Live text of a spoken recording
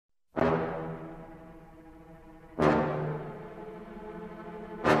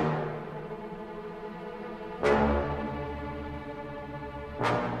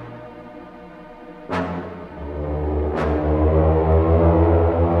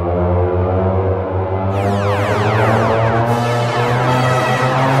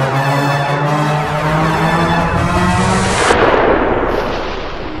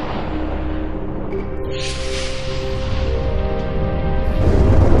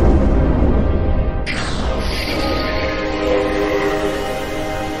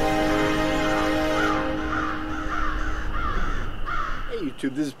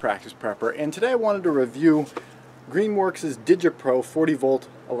this is Practice Prepper, and today I wanted to review Greenworks' Digipro 40-volt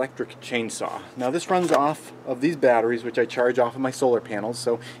electric chainsaw. Now this runs off of these batteries, which I charge off of my solar panels,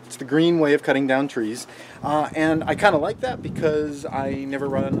 so it's the green way of cutting down trees. And I kind of like that because I never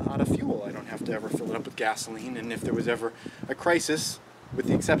run out of fuel. I don't have to ever fill it up with gasoline, and if there was ever a crisis, with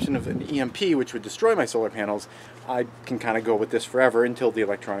the exception of an EMP, which would destroy my solar panels, I can kind of go with this forever until the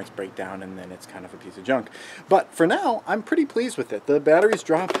electronics break down, and then it's kind of a piece of junk. But for now, I'm pretty pleased with it. The batteries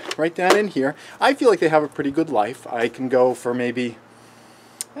drop right down in here. I feel like they have a pretty good life. I can go for maybe,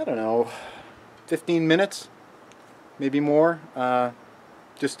 I don't know, 15 minutes, maybe more.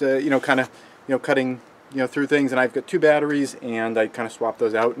 Just kind of, cutting, through things. And I've got two batteries, and I kind of swap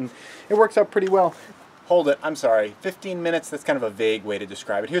those out, and it works out pretty well. Hold it, I'm sorry, 15 minutes, that's kind of a vague way to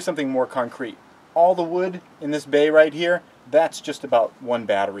describe it. Here's something more concrete. All the wood in this bay right here, that's just about one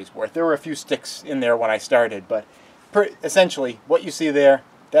battery's worth. There were a few sticks in there when I started, but essentially what you see there,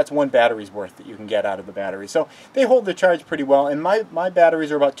 that's one battery's worth that you can get out of the battery. So they hold the charge pretty well, and my batteries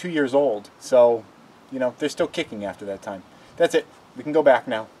are about 2 years old, so they're still kicking after that time. That's it, we can go back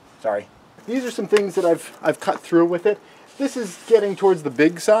now, sorry. These are some things that I've cut through with it. This is getting towards the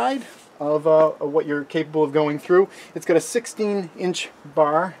big side of what you're capable of going through. It's got a 16-inch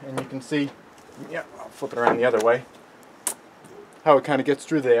bar, and you can see, I'll flip it around the other way, how it kind of gets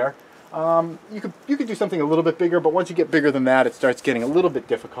through there. You could do something a little bit bigger, but once you get bigger than that, it starts getting a little bit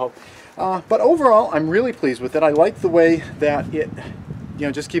difficult. But overall, I'm really pleased with it. I like the way that it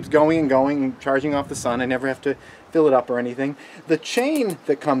just keeps going and going and charging off the sun. I never have to fill it up or anything. The chain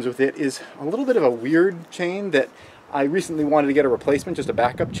that comes with it is a little bit of a weird chain that I recently wanted to get a replacement, just a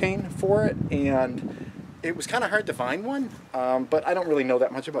backup chain for it, and it was kind of hard to find one, but I don't really know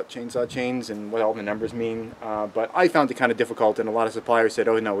that much about chainsaw chains and what all the numbers mean, but I found it kind of difficult, and a lot of suppliers said,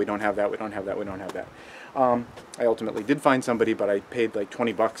 oh no, we don't have that, we don't have that, we don't have that. I ultimately did find somebody, but I paid like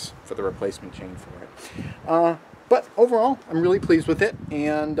 20 bucks for the replacement chain for it. But overall, I'm really pleased with it,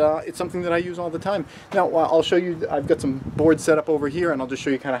 and it's something that I use all the time. Now, I'll show you, I've got some boards set up over here, and I'll just show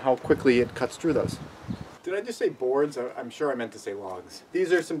you kind of how quickly it cuts through those. Did I just say boards? I'm sure I meant to say logs.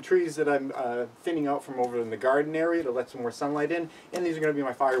 These are some trees that I'm thinning out from over in the garden area to let some more sunlight in, and these are going to be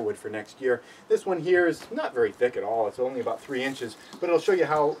my firewood for next year. This one here is not very thick at all. It's only about 3 inches, but it'll show you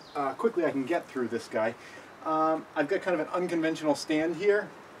how quickly I can get through this guy. I've got kind of an unconventional stand here.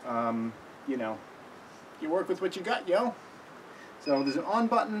 You work with what you got, yo. So there's an on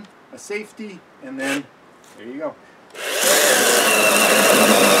button, a safety, and then there you go.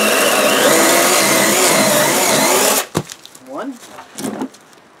 One.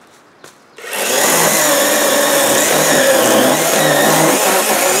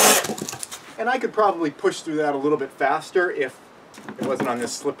 And I could probably push through that a little bit faster if it wasn't on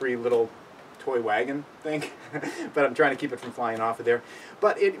this slippery little toy wagon thing, but I'm trying to keep it from flying off of there.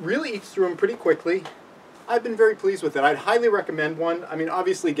 But it really eats through them pretty quickly. I've been very pleased with it. I'd highly recommend one. I mean,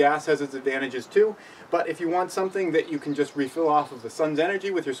 obviously gas has its advantages too, but if you want something that you can just refill off of the sun's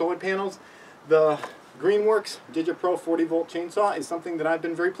energy with your solar panels, the Greenworks Digipro 40-volt chainsaw is something that I've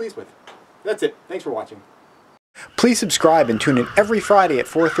been very pleased with. That's it. Thanks for watching. Please subscribe and tune in every Friday at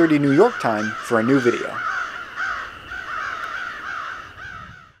 4:30 New York time for a new video.